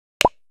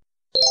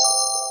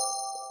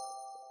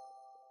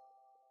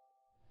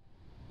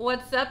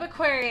What's up,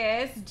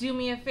 Aquarius? Do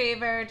me a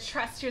favor,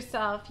 trust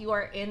yourself, you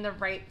are in the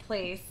right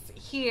place.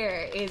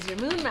 Here is your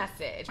moon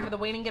message for the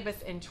Waning,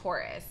 Gibbous, and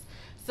Taurus.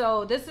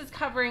 So this is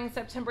covering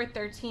September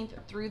 13th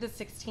through the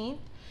 16th.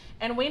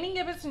 And Waning,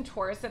 Gibbous, and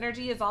Taurus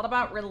energy is all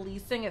about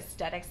releasing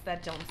aesthetics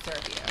that don't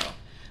serve you.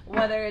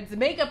 Whether it's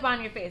makeup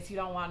on your face you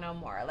don't want no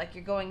more, like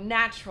you're going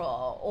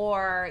natural,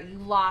 or you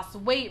lost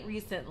weight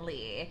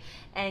recently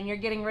and you're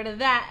getting rid of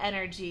that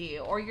energy,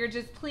 or you're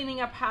just cleaning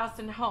up house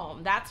and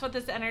home. That's what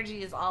this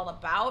energy is all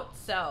about.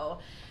 So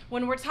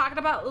when we're talking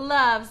about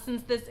love,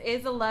 since this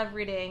is a love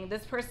reading,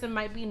 this person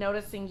might be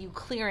noticing you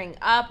clearing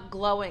up,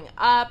 glowing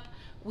up.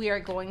 We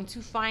are going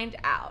to find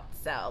out.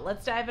 So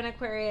let's dive in,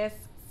 Aquarius.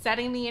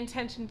 Setting the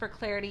intention for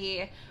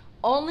clarity.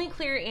 Only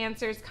clear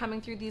answers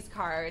coming through these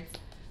cards.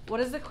 What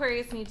does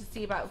Aquarius need to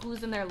see about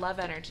who's in their love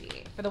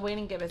energy for the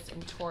Waning, Gibbous,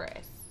 and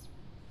Taurus?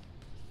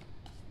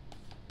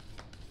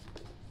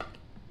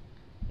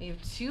 We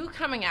have two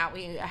coming out.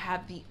 We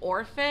have the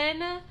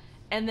Orphan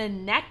and the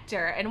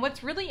Nectar. And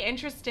what's really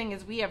interesting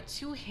is we have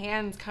two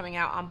hands coming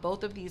out on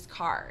both of these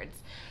cards.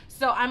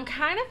 So I'm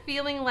kind of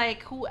feeling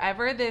like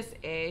whoever this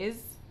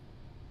is,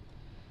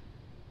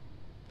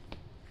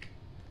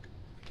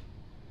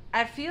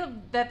 I feel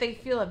that they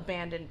feel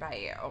abandoned by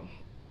you.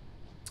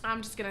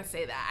 I'm just going to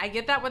say that. I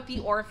get that with the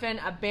Orphan,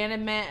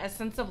 abandonment, a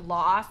sense of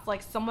loss,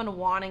 like someone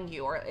wanting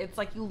you, or it's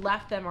like you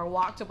left them or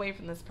walked away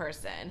from this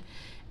person.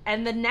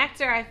 And the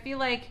Nectar, I feel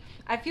like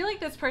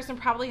this person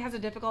probably has a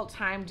difficult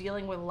time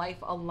dealing with life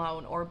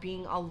alone or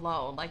being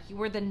alone. Like you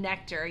were the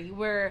nectar, you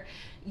were,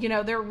 you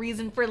know, their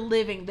reason for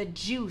living, the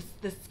juice,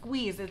 the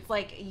squeeze. It's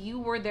like you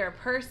were their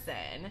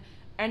person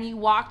and you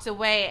walked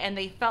away and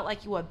they felt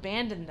like you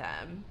abandoned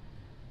them.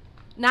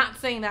 Not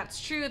saying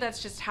that's true,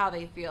 that's just how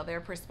they feel,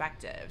 their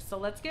perspective. So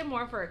let's get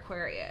more for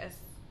Aquarius.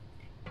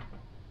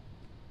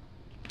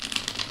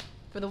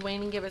 For the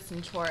Waning, Gibbous,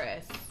 and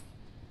Taurus.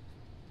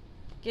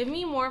 Give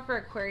me more for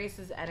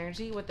Aquarius's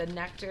energy with the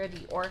Nectar,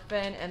 the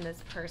Orphan, and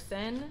this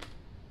person.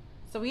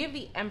 So we have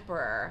the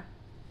Emperor.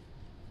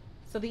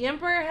 So the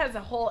Emperor has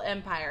a whole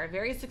empire,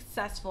 very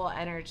successful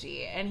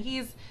energy, and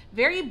he's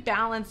very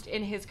balanced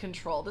in his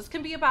control. This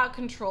can be about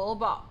control,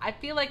 but I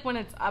feel like when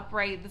it's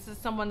upright, this is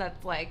someone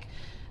that's like,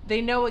 they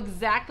know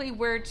exactly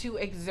where to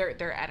exert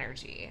their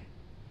energy,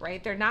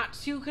 right? They're not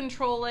too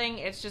controlling.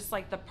 It's just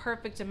like the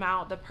perfect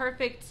amount, the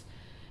perfect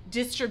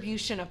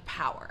distribution of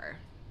power.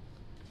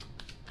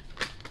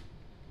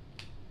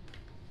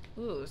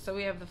 Ooh, so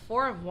we have the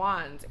Four of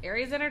Wands,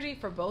 Aries energy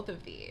for both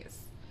of these.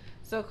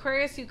 So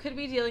Aquarius, you could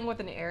be dealing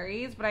with an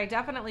Aries, but I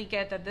definitely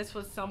get that this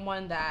was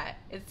someone that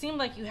it seemed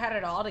like you had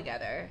it all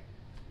together.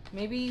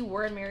 Maybe you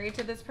were married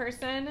to this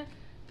person.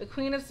 The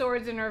Queen of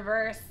Swords in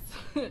reverse.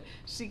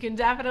 She can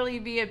definitely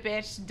be a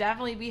bitch,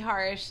 definitely be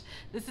harsh.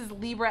 This is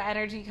Libra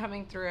energy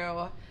coming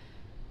through.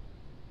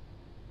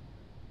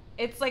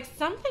 It's like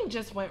something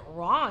just went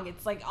wrong.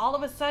 It's like all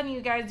of a sudden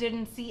you guys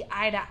didn't see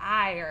eye to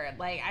eye, or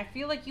like I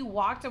feel like you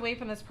walked away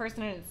from this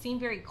person and it seemed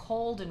very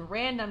cold and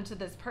random to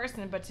this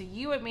person, but to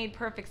you it made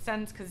perfect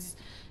sense because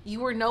you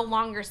were no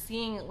longer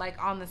seeing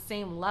like on the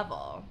same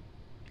level.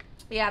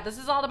 Yeah, this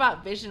is all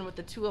about vision with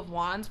the Two of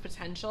Wands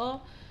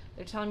potential.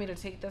 They're telling me to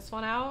take this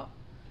one out.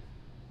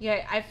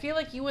 Yeah, I feel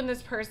like you and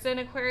this person,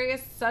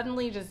 Aquarius,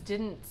 suddenly just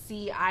didn't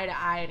see eye to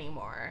eye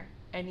anymore.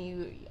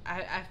 And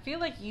I feel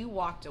like you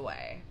walked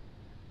away.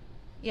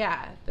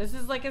 Yeah, this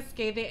is like a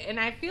scathing.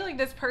 And I feel like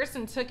this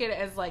person took it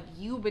as like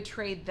you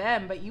betrayed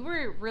them, but you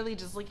were really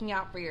just looking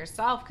out for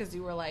yourself because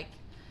you were like,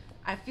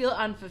 I feel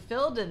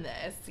unfulfilled in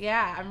this.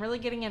 Yeah, I'm really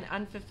getting an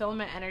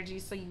unfulfillment energy,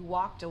 so you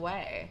walked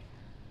away.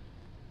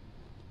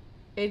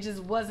 It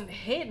just wasn't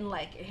hitting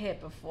like it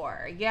hit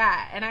before.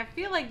 Yeah, and I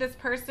feel like this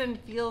person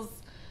feels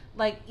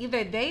like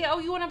either they owe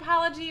you an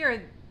apology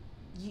or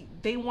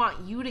they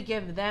want you to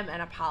give them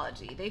an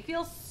apology. They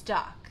feel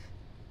stuck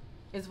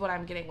is what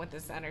I'm getting with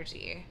this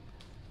energy.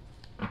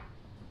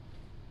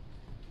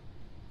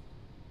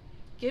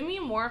 Give me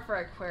more for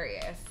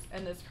Aquarius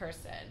and this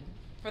person.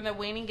 For the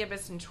Waning,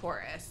 Gibbous, and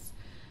Taurus.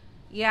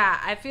 Yeah,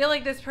 I feel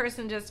like this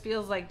person just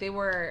feels like they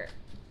were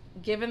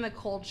given the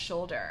cold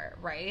shoulder,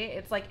 right?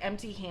 It's like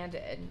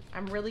empty-handed.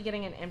 I'm really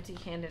getting an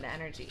empty-handed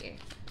energy.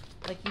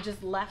 Like you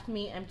just left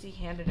me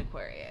empty-handed,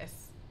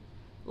 Aquarius.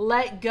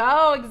 Let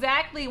go,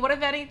 exactly. What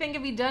if anything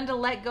can be done to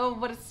let go of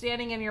what is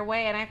standing in your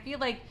way? And I feel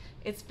like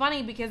it's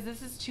funny because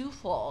this is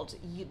twofold.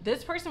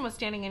 This person was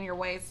standing in your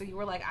way, so you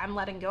were like, I'm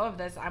letting go of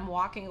this. I'm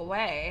walking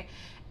away.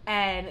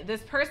 And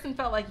this person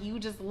felt like you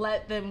just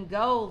let them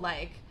go,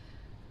 like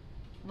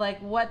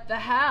what the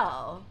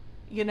hell?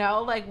 You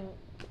know, like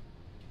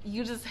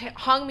you just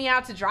hung me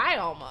out to dry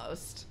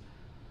almost.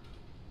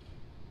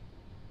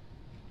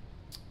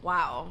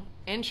 Wow.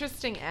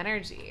 Interesting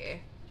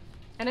energy.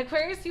 And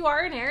Aquarius, you are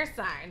an air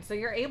sign, so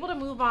you're able to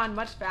move on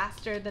much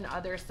faster than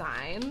other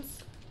signs.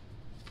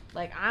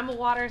 Like I'm a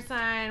water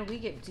sign. We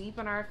get deep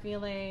in our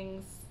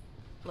feelings.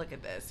 Look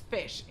at this.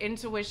 Fish.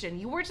 Intuition.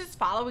 You were just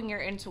following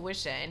your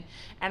intuition.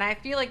 And I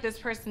feel like this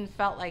person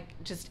felt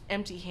like just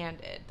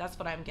empty-handed. That's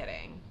what I'm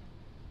getting.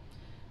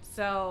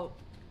 So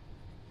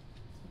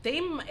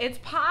it's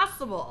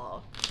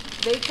possible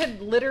They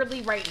could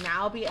literally right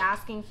now be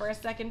asking for a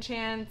second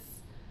chance.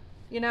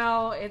 You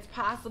know, it's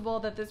possible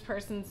that this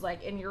person's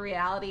like in your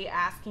reality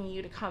asking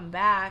you to come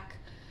back.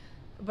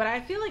 But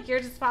I feel like you're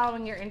just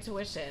following your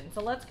intuition.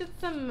 So let's get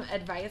some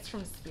advice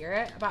from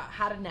Spirit about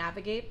how to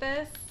navigate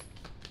this.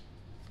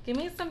 Give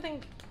me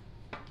something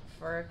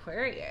for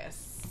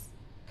Aquarius.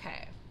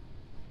 Okay.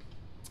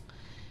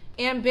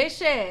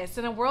 Ambitious.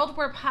 In a world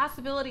where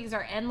possibilities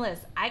are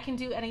endless, I can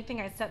do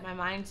anything I set my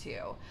mind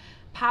to.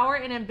 Power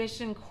and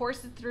ambition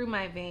courses through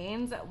my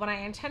veins when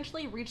I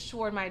intentionally reach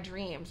toward my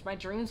dreams. My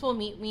dreams will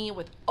meet me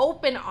with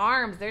open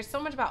arms. There's so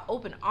much about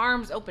open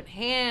arms, open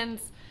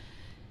hands.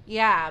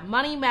 Yeah,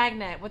 money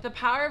magnet. With the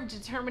power of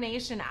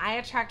determination, I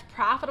attract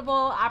profitable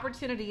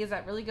opportunities.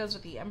 That really goes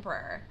with the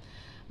Emperor.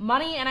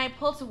 Money and I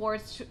pull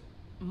toward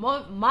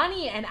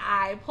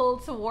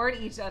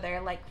each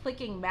other like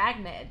clicking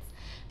magnets.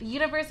 The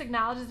universe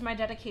acknowledges my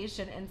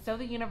dedication, and so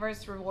the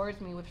universe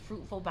rewards me with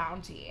fruitful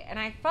bounty. And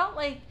I feel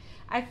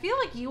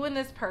like you and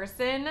this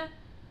person,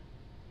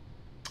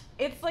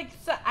 it's like,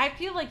 I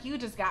feel like you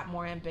just got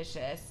more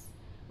ambitious.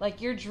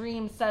 Like your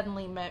dream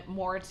suddenly meant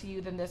more to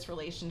you than this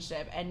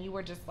relationship, and you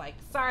were just like,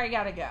 sorry, I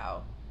gotta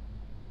go.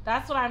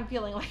 That's what I'm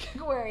feeling like,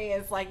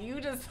 Aquarius. Like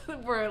you just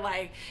were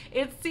like,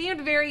 it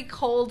seemed very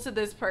cold to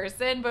this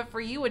person, but for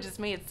you it just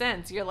made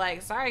sense. You're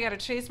like, sorry, I gotta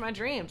chase my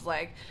dreams.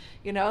 Like,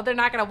 you know, they're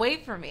not gonna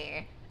wait for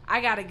me. I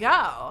gotta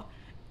go.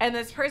 And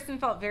this person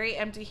felt very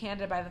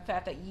empty-handed by the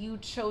fact that you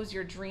chose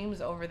your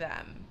dreams over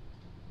them.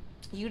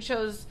 You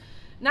chose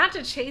not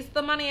to chase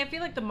the money. I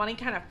feel like the money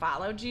kind of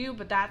followed you,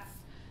 but that's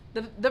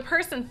the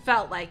person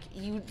felt like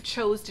you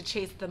chose to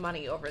chase the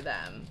money over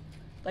them.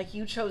 Like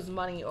you chose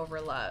money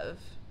over love.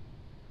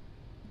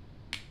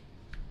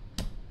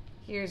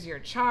 Here's your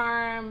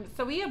charm.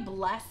 So we have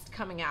blessed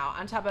coming out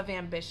on top of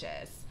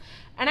ambitious.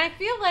 And I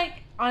feel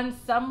like on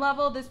some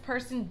level, this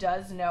person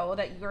does know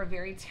that you are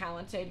very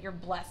talented. You're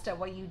blessed at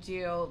what you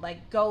do.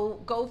 Like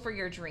go for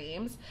your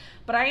dreams.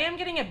 But I am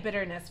getting a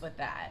bitterness with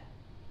that.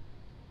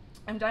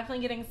 I'm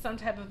definitely getting some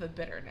type of a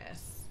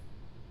bitterness.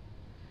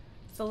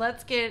 So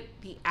let's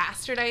get the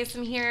Astro Dice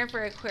in here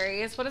for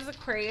Aquarius. What does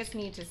Aquarius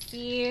need to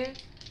see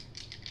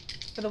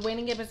for the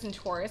Waning, Gibbous, and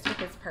Taurus with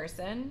this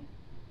person?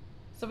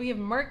 So we have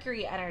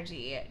Mercury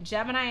energy,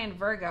 Gemini and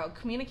Virgo,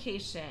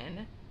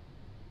 communication,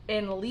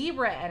 and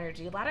Libra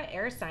energy, a lot of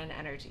air sign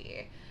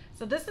energy.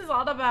 So this is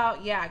all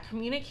about, yeah,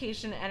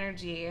 communication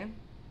energy,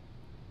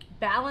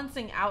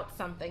 balancing out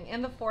something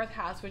in the 4th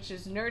house, which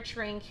is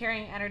nurturing,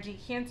 caring energy.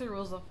 Cancer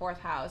rules the 4th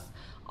house,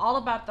 all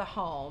about the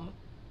home.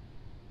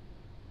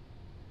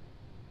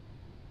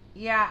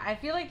 Yeah, I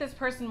feel like this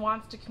person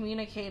wants to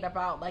communicate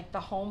about like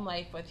the home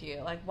life with you.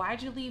 Like,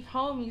 why'd you leave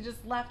home? You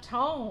just left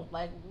home.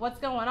 Like, what's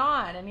going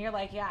on? And you're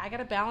like, yeah, I got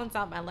to balance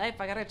out my life.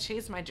 I got to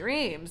chase my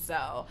dreams.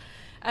 So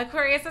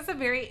Aquarius, that's a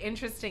very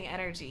interesting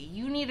energy.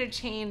 You needed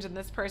change and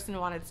this person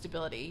wanted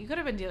stability. You could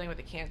have been dealing with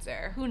a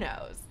Cancer. Who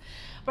knows?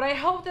 But I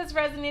hope this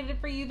resonated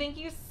for you. Thank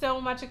you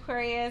so much,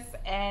 Aquarius.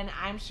 And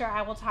I'm sure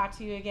I will talk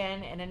to you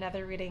again in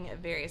another reading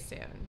very soon.